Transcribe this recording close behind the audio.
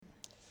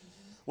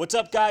What's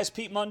up, guys?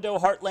 Pete Mundo,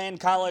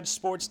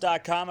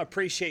 HeartlandCollegeSports.com.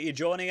 Appreciate you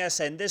joining us.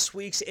 And this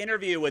week's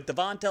interview with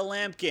Devonta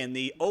Lampkin,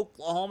 the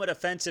Oklahoma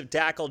defensive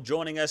tackle,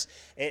 joining us.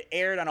 It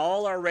aired on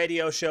all our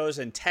radio shows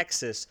in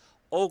Texas,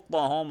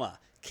 Oklahoma,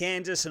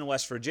 Kansas, and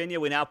West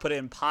Virginia. We now put it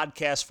in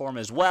podcast form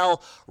as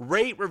well.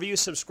 Rate, review,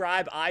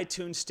 subscribe,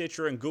 iTunes,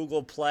 Stitcher, and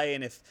Google Play.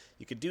 And if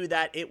you could do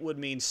that, it would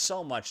mean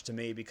so much to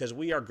me because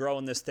we are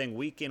growing this thing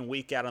week in,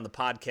 week out on the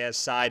podcast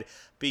side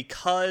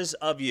because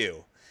of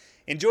you.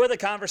 Enjoy the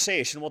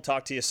conversation. We'll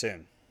talk to you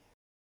soon.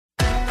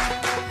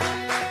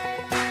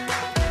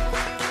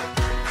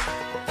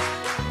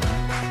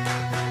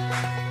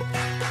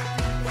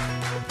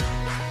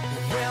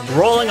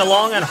 Rolling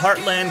along on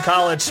Heartland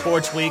College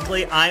Sports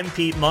Weekly, I'm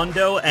Pete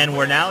Mundo, and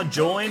we're now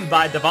joined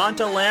by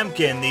Devonta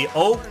Lampkin, the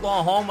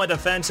Oklahoma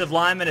defensive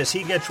lineman, as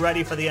he gets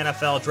ready for the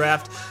NFL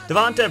Draft.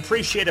 Devonta,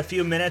 appreciate a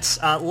few minutes.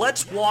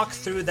 Let's walk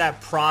through that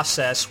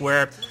process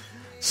where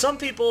some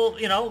people,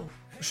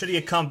 should he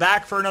have come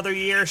back for another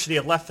year? Should he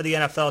have left for the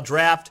NFL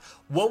Draft?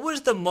 What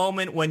was the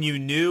moment when you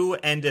knew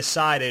and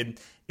decided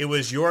it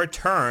was your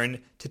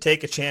turn to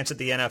take a chance at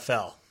the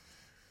NFL?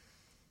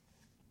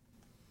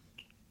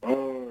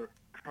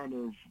 Kind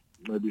of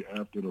maybe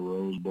after the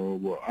Rose Bowl.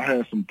 Well, I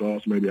had some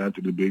thoughts maybe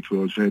after the Big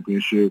 12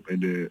 championship,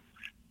 and then,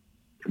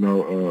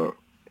 I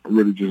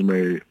really just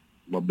made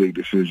my big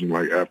decision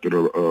like after the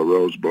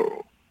Rose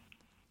Bowl.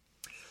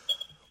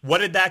 What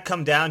did that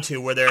come down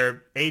to? Were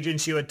there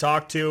agents you had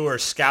talked to or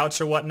scouts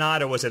or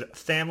whatnot, or was it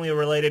family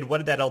related? What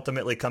did that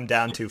ultimately come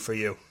down to for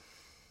you?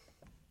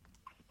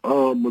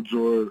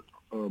 Majority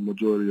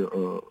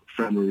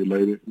family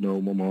related. My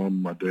mom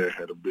and my dad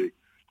had a big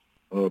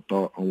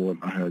thought on what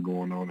I had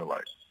going on and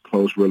like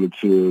close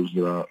relatives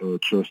that I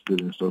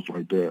trusted and stuff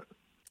like that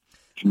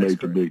to make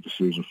the big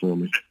decision for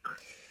me.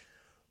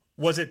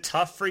 Was it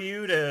tough for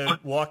you to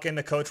walk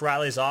into Coach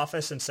Riley's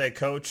office and say,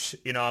 Coach,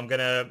 I'm going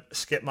to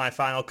skip my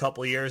final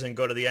couple of years and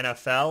go to the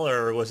NFL,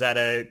 or was that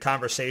a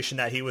conversation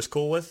that he was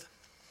cool with?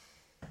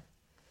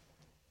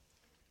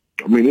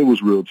 I mean, it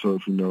was real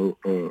tough,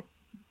 playing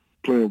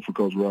for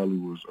Coach Riley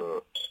was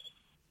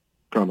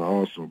kind of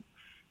awesome.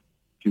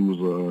 He was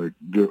a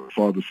good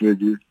father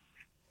figure,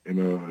 and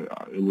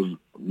it was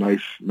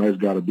nice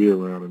guy to be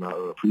around, and I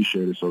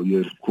appreciate it. So,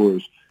 yes, of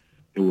course,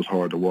 it was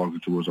hard to walk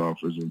into his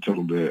office and tell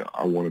him that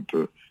I wanted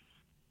to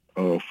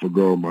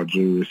forgo my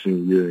junior,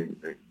 senior year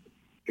and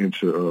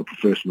into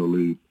professional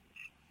league.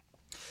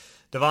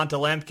 Devonta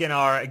Lampkin,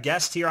 our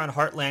guest here on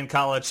Heartland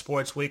College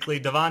Sports Weekly.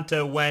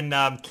 Devonta, when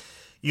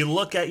you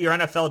look at your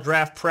NFL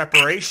draft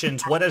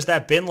preparations, what has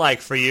that been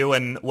like for you,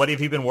 and what have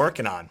you been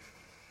working on?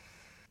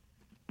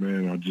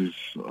 Man, I just,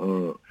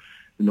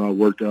 I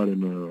worked out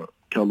in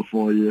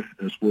California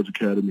at Sports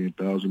Academy in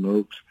Thousand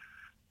Oaks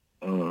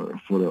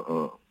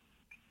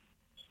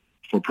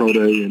for Pro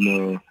Day,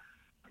 and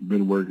I've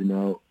been working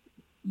out.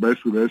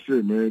 Basically, that's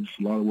it, man. Just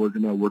a lot of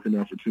working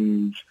out for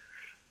teams.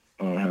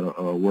 Had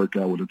a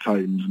workout with the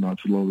Titans not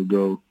too long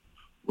ago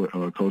with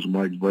Coach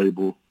Mike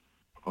Vrabel,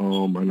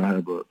 and I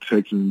have a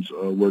Texans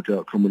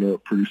workout coming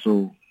up pretty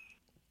soon.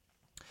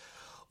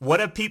 What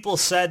have people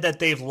said that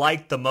they've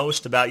liked the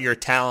most about your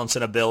talents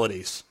and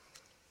abilities?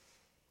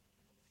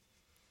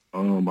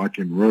 I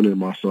can run at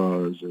my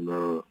size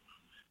and,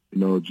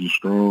 just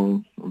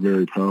strong,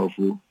 very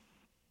powerful.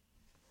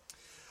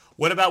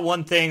 What about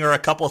one thing or a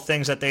couple of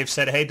things that they've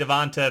said, hey,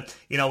 Devonta,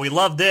 we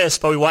love this,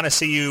 but we want to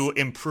see you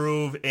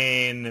improve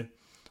in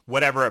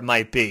whatever it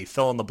might be.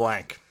 Fill in the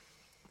blank.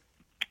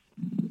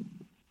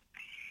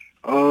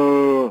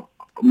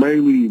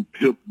 Mainly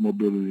hip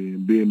mobility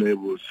and being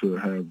able to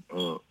have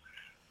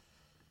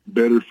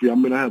better feet. I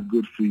mean, I have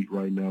good feet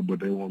right now,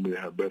 but they want me to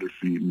have better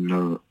feet.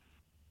 And,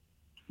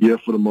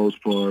 for the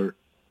most part,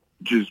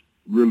 just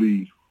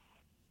really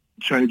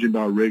changing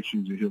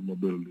directions and hip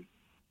mobility.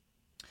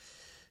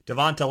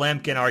 Devonta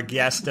Lampkin, our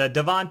guest.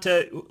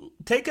 Devonta,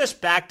 take us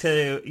back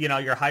to,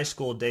 your high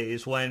school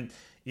days when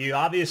you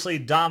obviously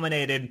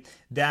dominated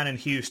down in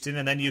Houston,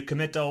 and then you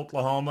commit to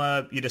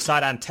Oklahoma. You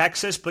decide on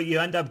Texas, but you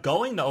end up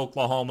going to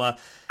Oklahoma.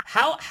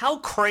 How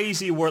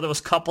crazy were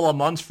those couple of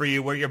months for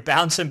you where you're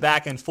bouncing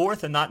back and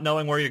forth and not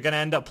knowing where you're going to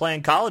end up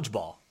playing college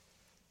ball?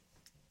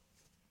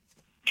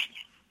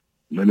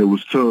 Man, it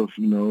was tough,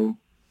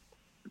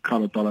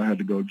 Kind of thought I had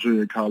to go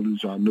junior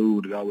college. I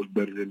knew that I was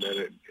better than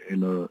that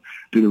and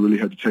didn't really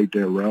have to take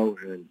that route.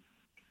 And,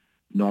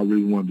 I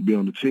really wanted to be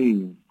on the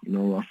team.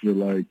 I feel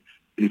like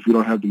if you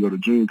don't have to go to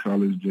junior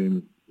college,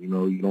 then,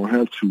 you don't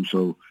have to.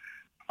 So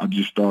I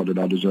just thought that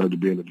I deserved to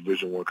be in a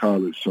Division I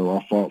college. So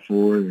I fought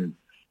for it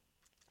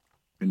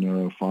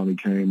and finally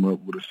came up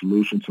with a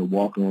solution to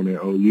walk on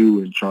at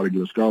OU and try to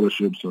get a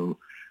scholarship. So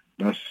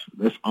that's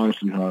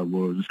honestly how it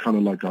was. It's kind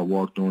of like I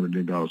walked on and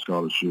then got a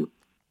scholarship.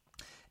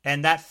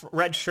 And that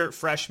redshirt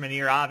freshman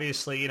year,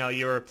 obviously,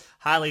 you're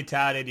highly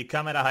touted. You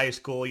come out of high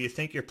school. You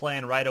think you're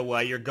playing right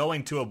away. You're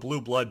going to a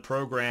blue blood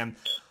program.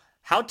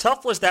 How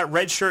tough was that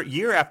redshirt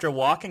year after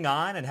walking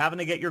on and having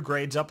to get your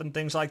grades up and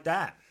things like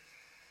that?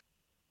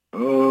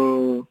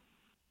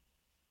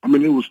 I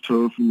mean, it was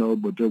tough,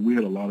 but then we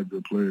had a lot of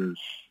good players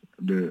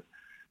that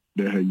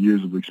that had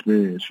years of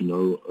experience,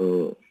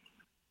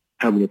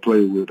 having to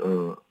play with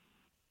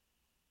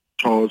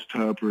Charles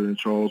Tapper and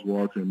Charles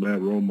Walker and Matt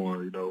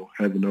Romar,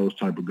 having those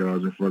type of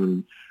guys in front of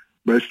me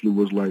basically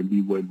was like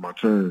me waiting my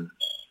turn.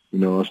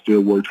 I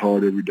still worked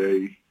hard every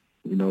day,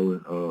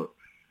 and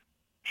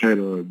had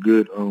a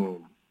good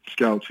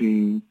scout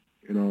team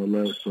and all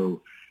that.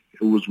 So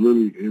it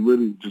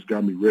really just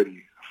got me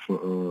ready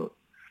for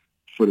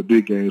the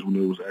big games when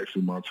it was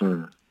actually my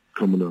turn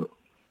coming up.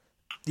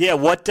 Yeah,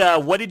 what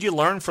did you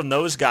learn from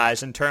those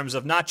guys in terms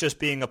of not just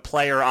being a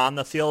player on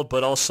the field,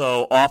 but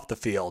also off the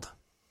field?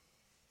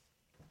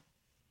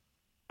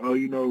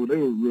 They were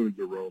really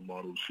good role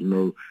models,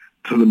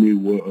 telling me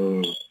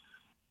what,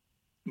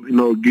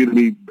 getting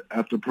me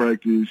after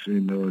practice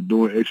and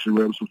doing extra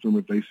reps with them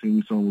if they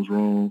seen something was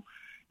wrong.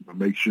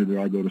 Make sure that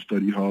I go to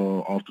study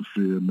hall, off the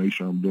field, make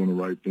sure I'm doing the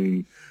right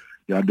thing.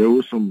 Yeah, they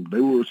were some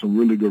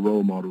really good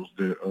role models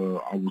that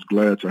I was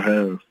glad to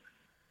have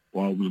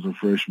while I was a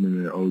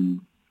freshman at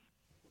OU.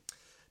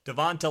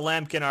 Devonta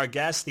Lampkin, our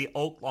guest, the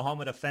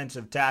Oklahoma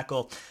defensive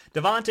tackle.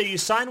 Devonta, you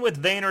signed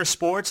with Vayner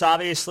Sports.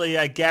 Obviously,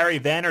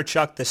 Gary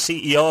Vaynerchuk, the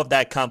CEO of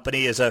that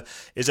company, is a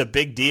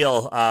big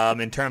deal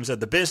in terms of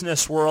the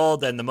business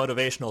world and the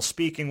motivational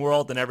speaking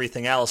world and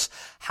everything else.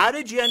 How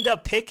did you end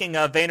up picking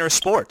Vayner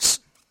Sports?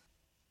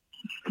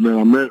 Man,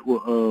 I met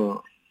with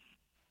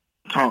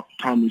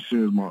Tommy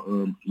Sims,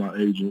 my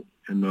agent,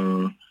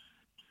 and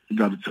he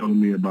got to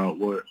telling me about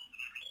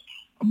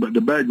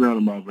the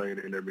background about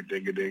Vayner and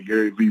everything. And then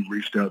Gary Vee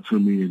reached out to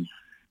me and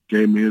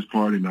gave me his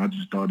part, and I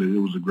just thought that it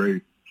was a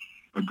great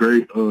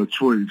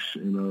choice.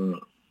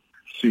 And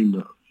seeing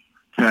the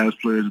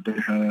past players that they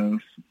have,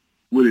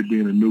 with it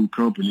being a new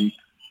company,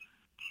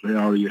 they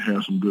already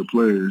have some good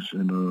players,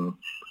 and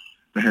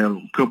they have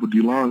a couple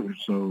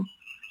D-liners. So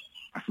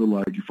I feel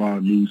like if I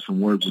need some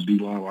work with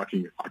D-line, I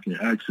can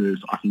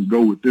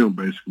go with them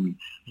basically.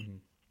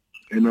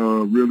 Mm-hmm.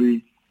 And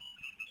really,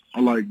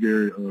 I like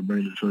Gary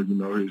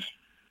Vaynerchuk.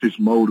 His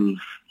motive,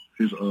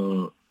 he just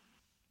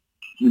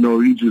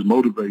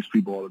motivates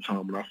people all the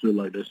time, and I feel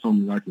like that's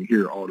something I can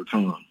hear all the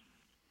time.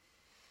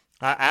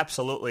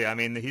 Absolutely. I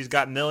mean, he's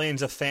got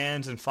millions of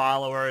fans and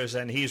followers,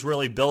 and he's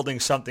really building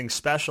something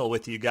special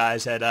with you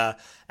guys at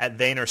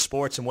Vayner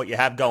Sports and what you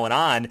have going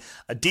on.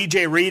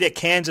 DJ Reed at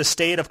Kansas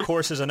State, of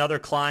course, is another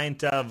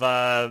client of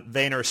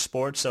Vayner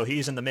Sports, so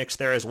he's in the mix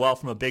there as well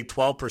from a Big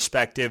 12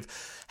 perspective.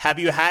 Have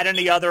you had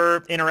any other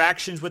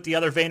interactions with the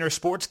other Vayner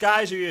Sports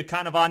guys, or are you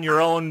kind of on your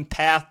own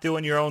path,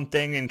 doing your own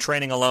thing and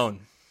training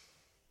alone?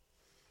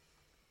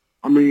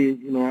 I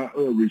mean, I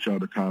reach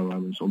out to Kyle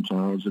Allen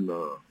sometimes and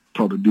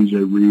talk to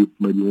DJ Reed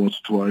maybe once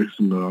or twice.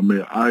 And I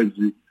met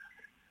Isaac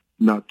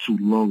not too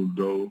long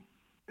ago.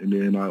 And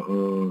then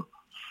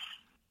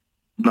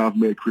I've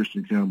met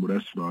Christian Campbell.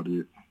 That's about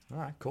it. All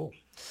right, cool.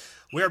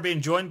 We are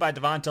being joined by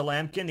Devonta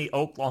Lampkin, the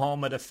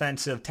Oklahoma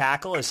defensive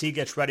tackle, as he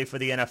gets ready for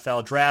the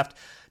NFL draft.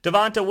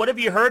 Devonta, what have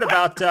you heard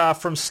about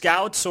from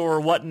scouts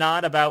or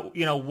whatnot about,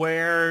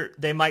 where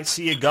they might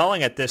see you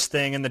going at this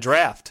thing in the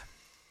draft?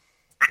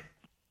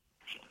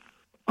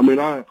 I mean,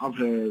 I've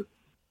had,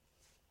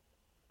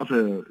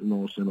 a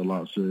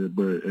lot said,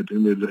 but at the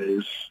end of the day,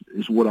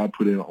 it's what I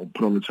put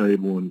on the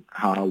table and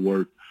how I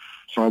work.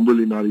 So I'm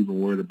really not even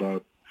worried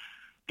about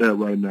that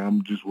right now.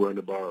 I'm just worried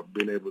about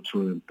being able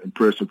to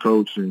impress a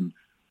coach and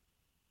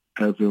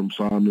have him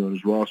sign me on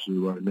his roster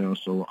right now.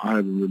 So I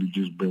haven't really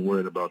just been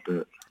worried about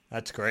that.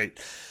 That's great.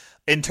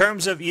 In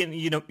terms of,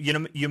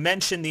 you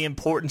mentioned the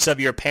importance of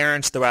your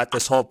parents throughout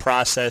this whole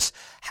process.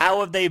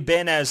 How have they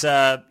been as,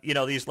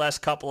 these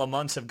last couple of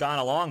months have gone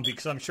along?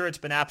 Because I'm sure it's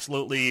been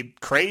absolutely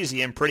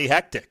crazy and pretty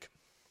hectic.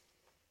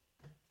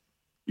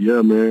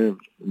 Yeah, man.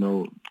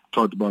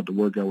 Talked about the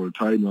workout with the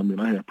Titan. I mean,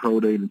 I had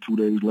pro day and 2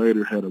 days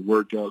later had a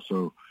workout.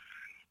 So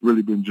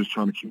really been just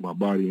trying to keep my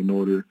body in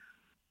order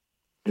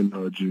and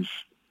just,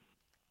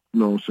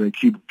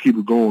 keep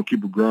it going,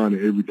 keep it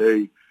grinding every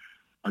day.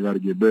 I got to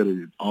get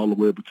better all the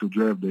way up until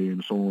draft day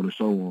and so on and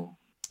so on.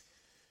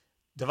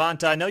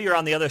 Devonta, I know you're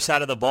on the other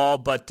side of the ball,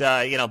 but,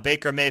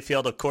 Baker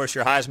Mayfield, of course,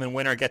 your Heisman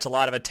winner, gets a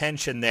lot of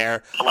attention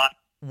there.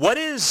 What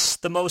is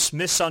the most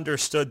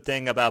misunderstood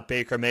thing about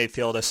Baker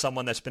Mayfield as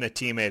someone that's been a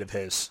teammate of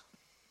his?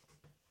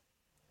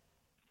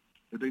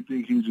 They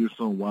think he's just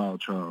some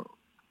wild child.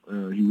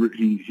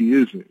 He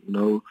isn't,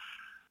 You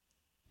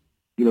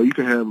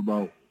can have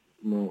about,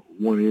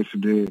 one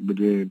incident, but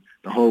then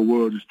the whole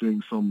world just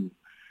thinks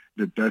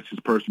that's his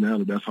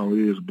personality. That's how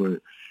he is.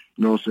 But,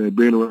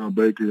 being around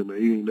Baker,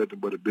 he ain't nothing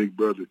but a big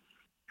brother.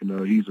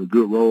 He's a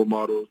good role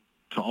model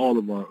to all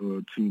of our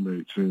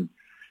teammates. And,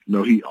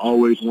 he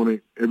always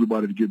wanted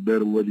everybody to get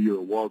better, whether you're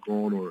a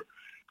walk-on or,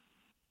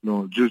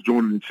 just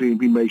joining the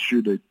team. He makes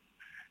sure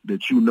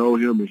that you know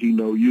him and he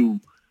know you.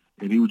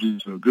 And he was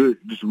just a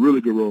really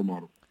good role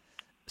model.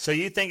 So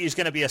you think he's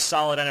going to be a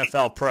solid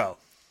NFL pro?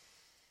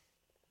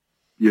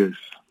 Yes,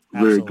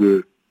 Absolutely. Very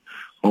good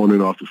on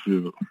and off the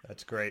field.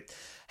 That's great.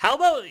 How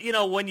about,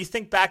 when you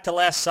think back to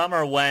last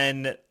summer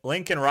when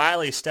Lincoln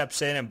Riley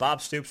steps in and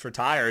Bob Stoops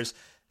retires,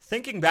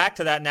 thinking back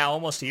to that now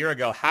almost a year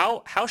ago,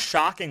 how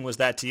shocking was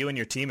that to you and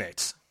your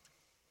teammates?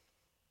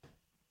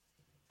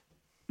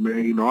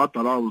 Man, you know, I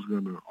thought I was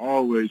going to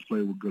always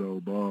play with good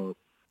old Bob.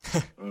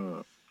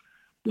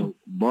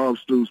 Bob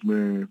Stoops,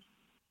 man,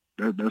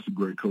 that's a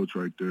great coach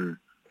right there.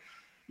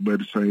 But at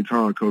the same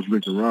time, Coach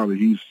Lincoln Riley,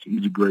 he's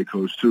a great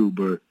coach too.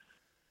 But,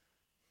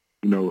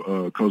 you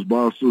know, Coach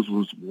Bob Stoops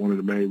was one of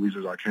the main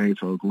reasons I came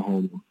to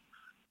Oklahoma.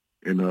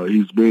 And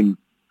he's been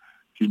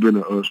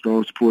a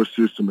strong support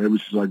system ever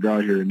since I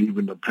got here. And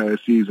even the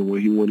past season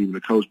when he wasn't even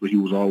a coach, but he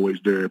was always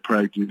there at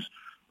practice,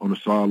 on the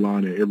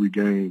sideline at every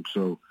game.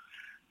 So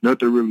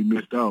nothing really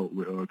missed out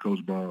with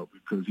Coach Bob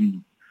because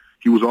he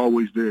was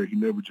always there. He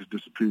never just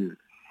disappeared.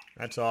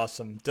 That's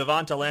awesome.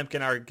 Devonta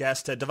Lampkin, our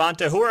guest.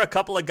 Devonta, who are a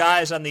couple of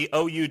guys on the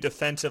OU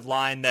defensive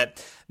line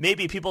that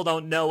maybe people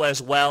don't know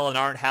as well and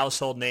aren't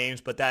household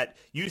names, but that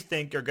you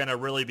think are going to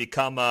really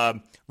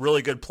become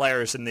really good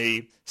players in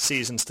the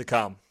seasons to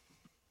come?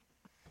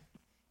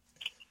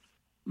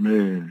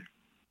 Man,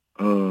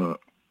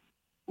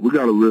 we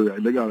got to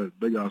really. They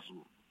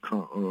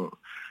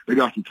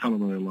got some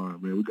talent on that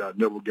line, man. We got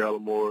Neville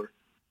Gallimore,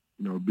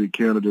 you know, big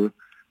Canada.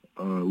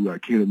 We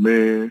got Keenan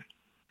Mann.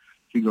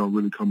 He's going to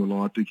really come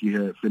along. I think he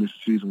had finished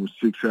the season with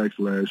 6 sacks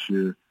last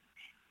year.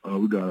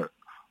 We got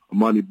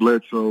Amani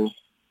Bledsoe.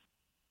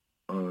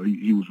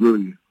 He was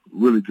really,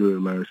 really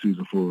good last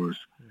season for us.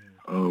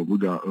 We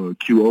got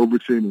Q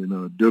Overton and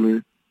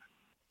Dylan.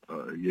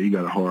 He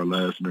got a hard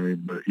last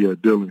name. But, yeah,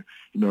 Dylan.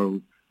 You know,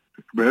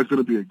 but that's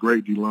going to be a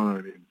great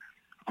D-line. And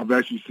I've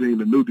actually seen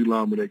the new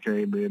D-lineman that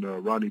came in,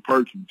 Ronnie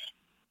Perkins.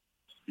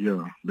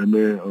 Yeah, that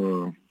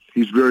man,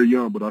 he's very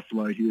young, but I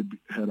feel like he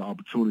had an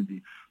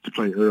opportunity to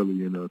play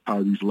early. And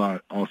Tyrese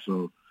Lott also,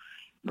 you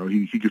know,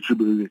 he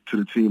contributed to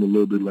the team a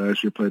little bit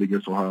last year, played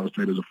against Ohio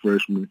State as a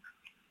freshman.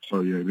 So,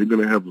 yeah, they're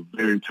going to have a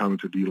very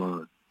talented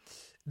D-line.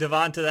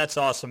 Devonta, that's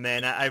awesome,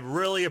 man. I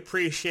really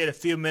appreciate a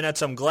few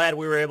minutes. I'm glad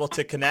we were able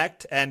to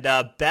connect. And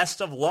best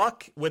of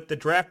luck with the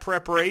draft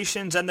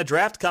preparations and the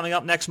draft coming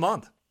up next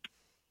month.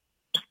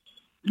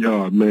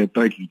 Yeah, man,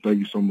 thank you. Thank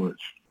you so much.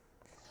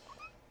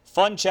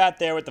 Fun chat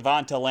there with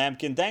Devonta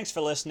Lampkin. Thanks for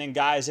listening,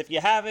 guys. If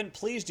you haven't,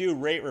 please do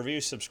rate, review,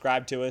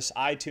 subscribe to us,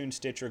 iTunes,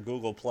 Stitcher,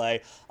 Google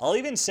Play. I'll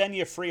even send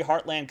you free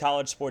Heartland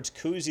College Sports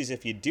koozies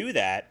if you do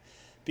that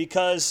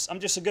because I'm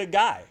just a good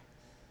guy.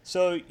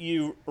 So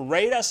you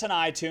rate us on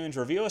iTunes,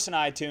 review us on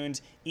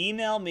iTunes,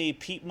 email me,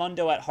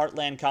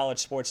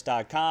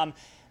 petemundo@heartlandcollegesports.com,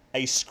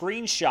 a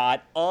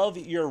screenshot of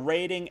your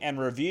rating and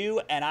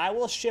review, and I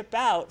will ship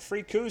out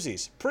free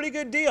koozies. Pretty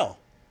good deal.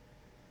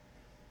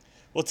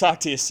 We'll talk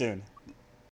to you soon.